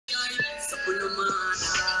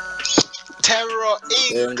Terro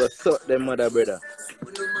They Inc. go suck them mother brother.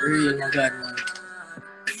 Real my God, man.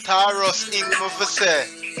 Taurus Inc. Move say.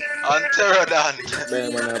 And Terro Dan.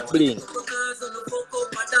 Them man a blink.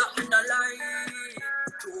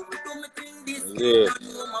 Yeah.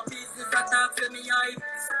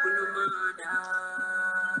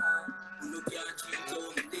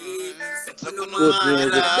 Good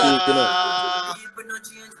music speaking up.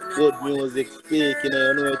 Good music speaking, you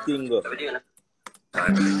know what thing go.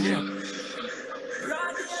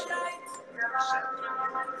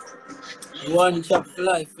 One chop for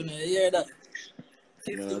life, you know, you hear that?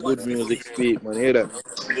 Good music speak, man, hear that?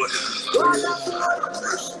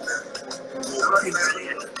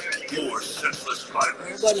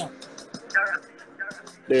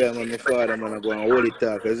 There, man, my father, man, I go and hold it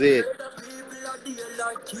talk, is it?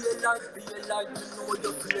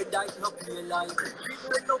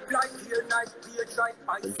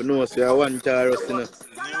 If you know, say I want Taurus, you know. New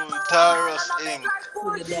Taurus Inc.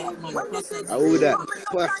 How that?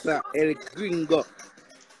 Pasa El Gringo.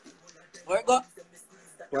 Where go?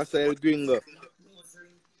 Pasa El Gringo.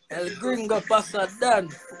 El Gringo pasa Dan.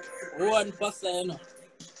 One pasa, you know.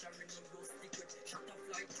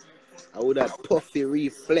 How that puffy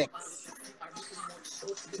reflex.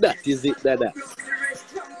 That is it, Dada.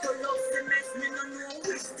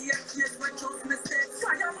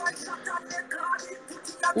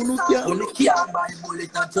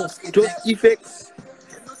 Just effects.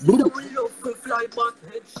 Never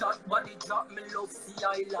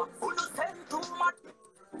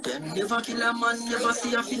kill a man, never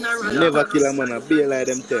see a funeral. Never kill a man, a be like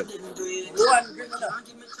them tell.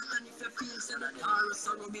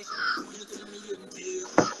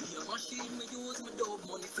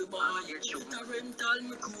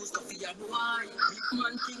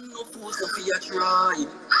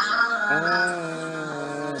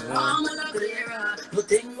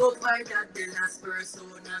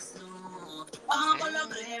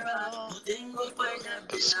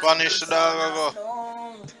 Spanish dog go.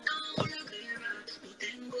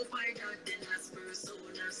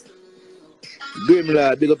 Grim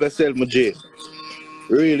lad, big up yourself, my J.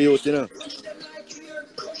 Really out, you know.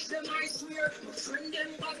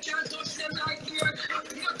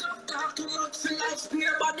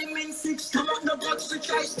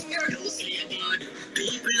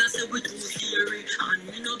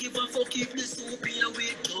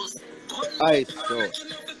 Ice, so.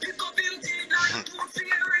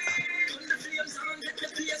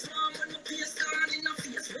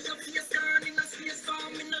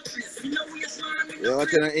 You want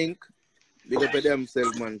to ink? Big up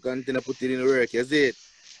themselves, man. Continue to put it in the work, you see it?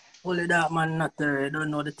 Only that, man, not there.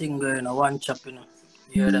 Don't know the thing going on. One chop, you know.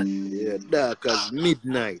 You hear that? Yeah, dark as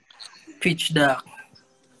midnight. Pitch dark.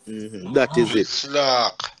 That is it. It's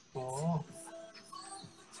dark. Oh.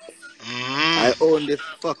 I own this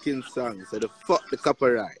fucking song, so the fuck the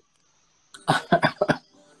copyright.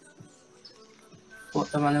 Fuck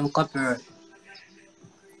them on them copyright.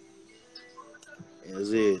 You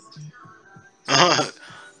see it?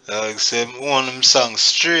 Like say one of them songs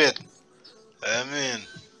straight. I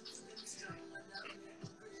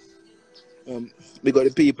mean. We got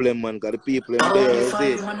the people in, man. Got the people in there, you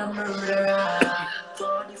see it? 45 man a murderer.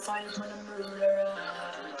 45 man a murderer.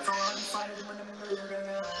 45 man a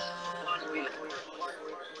murderer.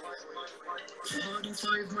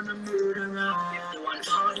 45 man a murderer.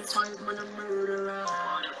 45 man a murderer.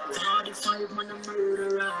 45 man a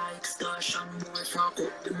murderer. Extortion more fuck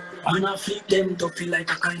up the murder. And I flip them to feel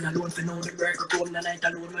like a kind of loan for know the break. Come the night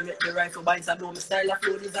alone when get the rifle buys a blow. My style of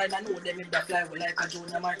flow design, I know them in the fly like a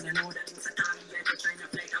Jonah Martin. I know them is a time like a China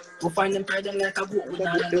flight. Go find them pride them like a goat. Man,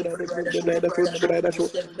 I did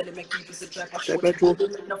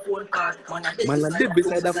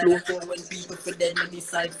beside the floor. When people for them in this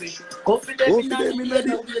side fish. Go for them in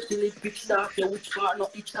the till it pitch dark. Yeah, which part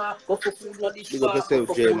not each car. Go for food not each Big up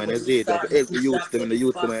yourself, Jay, man. You see it? That help the youth them and the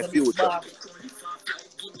youth to my future.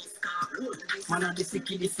 Man, I the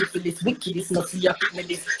sicky, the syphilis, wickedness, not see a pick me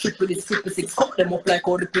this, triple this, triple six, cut them up like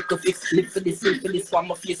all the pick of fix, live for this, live for this, one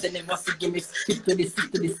my face and never see gimmicks, hit to this,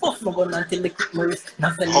 off my gun until they quick my wrist,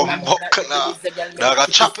 nothing Dog a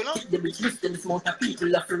chop, you know? the bitch, listen, this amount of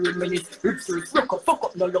people have to reminisce, rips, rock up, fuck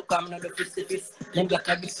up, no look, I'm not a fist to fist, them got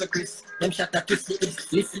a big for Chris, them shot a twist the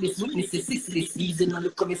hips, listen this, witnesses, this, season on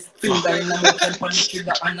the comics, finger in the mouth and punch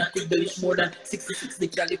trigger, and I take the leash more than 66, the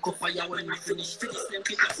calico fire when we finish, them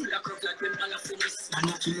people full of crap like when I finish.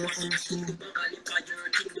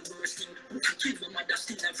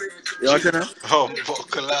 You want to know? Oh,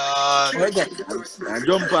 buckle. I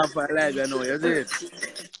jump off a leg, I know, you see it?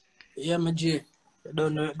 Yeah, my G.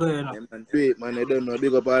 don't know, go ahead now. Yeah, man, do it, man. I don't know.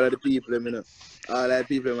 Big up all of the people, you know. All that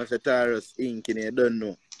people must have Taurus Inc. You don't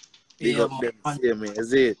know. Big Yeah, up them, man. see me.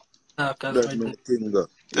 Is it? Cause Don't know thing go.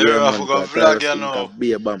 Yeah, Terro, I man, forgot cause vlog, Taurus you Inc. know.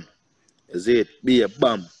 Be a bomb. Is it? Be a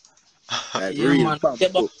bomb. Like yeah, real man. bomb Yeah,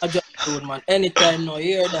 but too. I just told man. Anytime now, you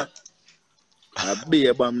hear that? Be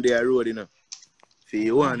a bomb there road, you know. For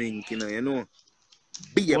you one Inc. You know.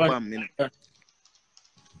 Be a One, bomb, you know.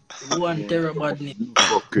 one Terro badness.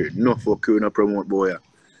 No fuck you, no promote boy.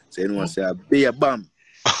 So anyone say be a bomb.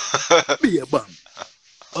 Be a bomb.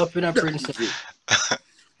 Up in a That princess. is it.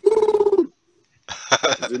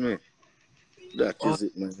 Is it me? That is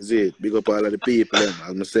it, man. Is it? Big up all of the people, them.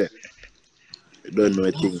 I'm gonna say. You don't know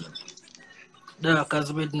a thing. Dark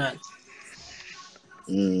as midnight.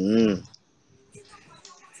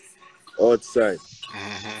 Outside.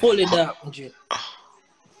 Fully dark, Jay.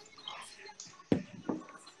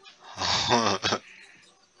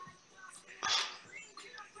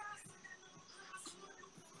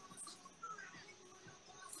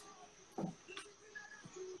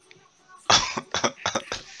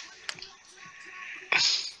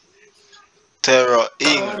 Terro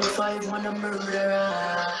Inc. 45 man a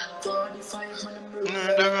murderer. 45 man a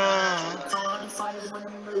murderer. 45 man a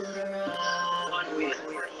murderer.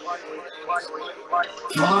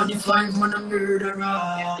 45 man a murderer.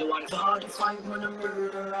 45 man a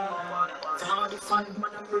murderer. 45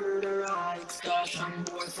 man a murderer. Extortion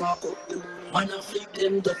boy fuck up the money. Man a flip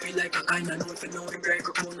them dopey like a kind of known for know the break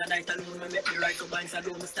up on the night alone. Me make me right to bind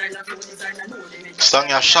alone. My style of flow design I know they make Song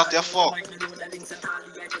ya shot ya fuck.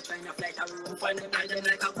 Find them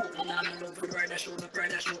like a cool man, I love the rider show, the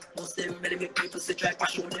rider show. Most them better make people say try for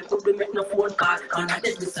show. Them could be make no phone call. And I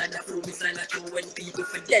dead beside that flow, beside that show. When people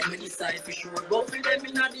for dead, me decide for sure. Go for them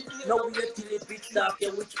in the day. Now we get till it pitch dark.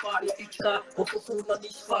 Yeah, which part is each car? Go for food on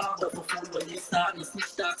this far. Go for food when they start. This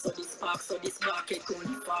snitch dark, so this spark, so this market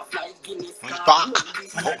only far. Fly Guinness car.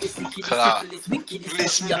 And I just wicked, syphilis, wicked,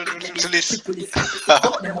 Listen to this. syphilis.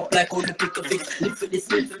 Fuck them up like how they pick a fix. Live for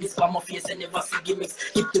this, for my face and never see gimmicks.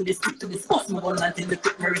 Stick to this, boss my gun until they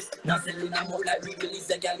put my wrist. Now selling I'm out like Regal is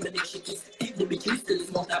a gal, me dick shit is. Keep the bitch still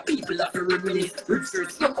is not that people have to reminisce. Rips,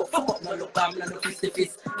 fuck up, no look, I'm not no fist to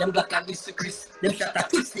fist. Them black like this to Chris. Them shot at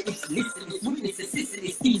twist the hips, listen this, witness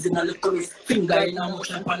this, season look chorus. Finger in a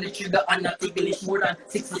motion, pan the trigger and a ticklish. More than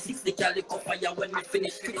 66 the calico fire when we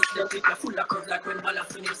finish. Finish them people full of curve like when ball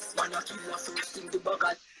finish. Man a killer first thing to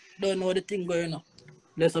bag. Don't know the thing going on.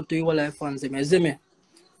 Bless up to you all like fans, see me?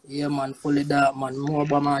 Yeah, man, fully dark, man. More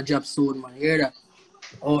about my job soon, man. You hear that?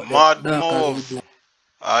 Oh, Mad dark as move. midnight.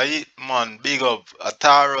 Aye, man, big up. A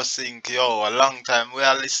Taurus Inc. Yo, a long time. We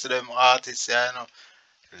are listening to them artists, yeah, you know.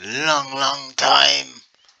 Long time.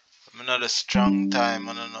 I'm not a strong time.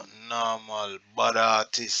 I'm not normal. Bad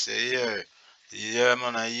artist, yeah. Yeah,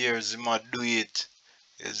 man, a years him a do it.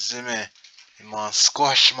 You see me? Him a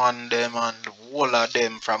squash man them and the whole of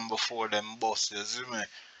them from before them boss, you see me?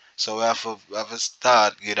 So we have to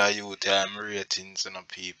start get a youth ratings and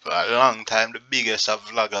people. A long time the biggest of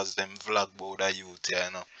vloggers them vlog about the youth,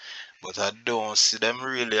 you know. But I don't see them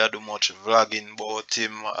really do much vlogging about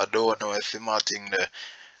him. I don't know if him a thing there.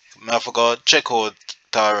 I forgot check out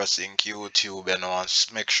Taurus Inc. YouTube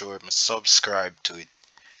and make sure I subscribe to it.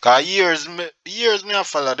 Cause years me I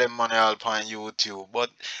follow them money all on YouTube, but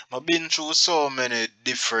I've been through so many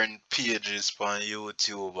different pages on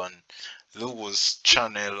YouTube and lose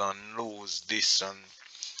channel and lose this and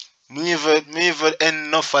me even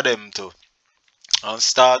enough of them too. And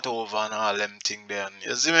start over and all them thing there. And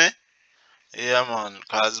you see me? Yeah man,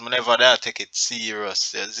 cause whenever I take it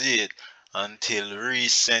serious, you see it until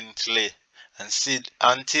recently. And see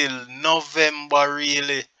until November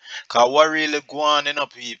really. Cause what really go on in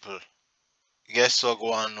people? Guess what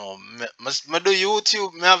go on now? Me do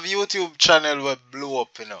YouTube, me have YouTube channel where blow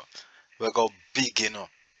up, you know. We go big, you know.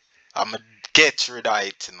 I'ma get rid of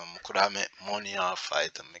it, you know. I could have make money off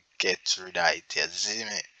it and me get rid of it, you see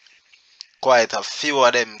me? Quite a few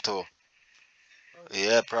of them too.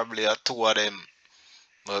 Yeah, probably a two of them.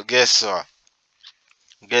 But guess what?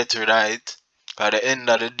 Get rid of it. At the end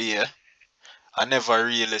of the day, I never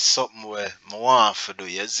really something where I want to do,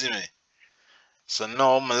 you see me? So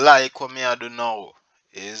now I like what me I do now.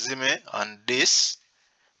 You see me? And this,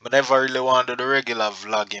 I never really want to do the regular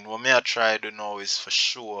vlogging. What me I try to do now is for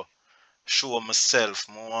sure show myself.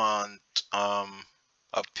 I want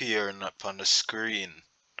appearing up on the screen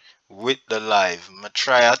with the live. I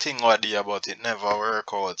try a thing what day but it never work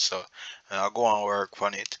out, so I go and work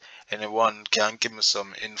on it. Anyone can give me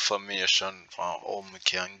some information on how I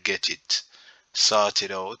can get it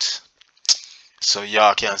sorted out. So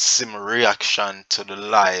y'all can see my reaction to the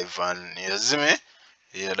live and you see me?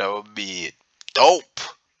 Yeah, that would be it. dope.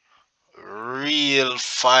 Real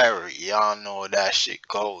fiery. Y'all know that shit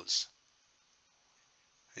goes.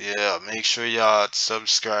 Yeah, make sure y'all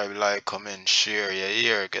subscribe, like, comment, share. You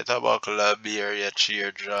hear? Get a buckle of beer, you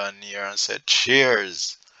cheer John here and say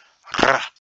cheers.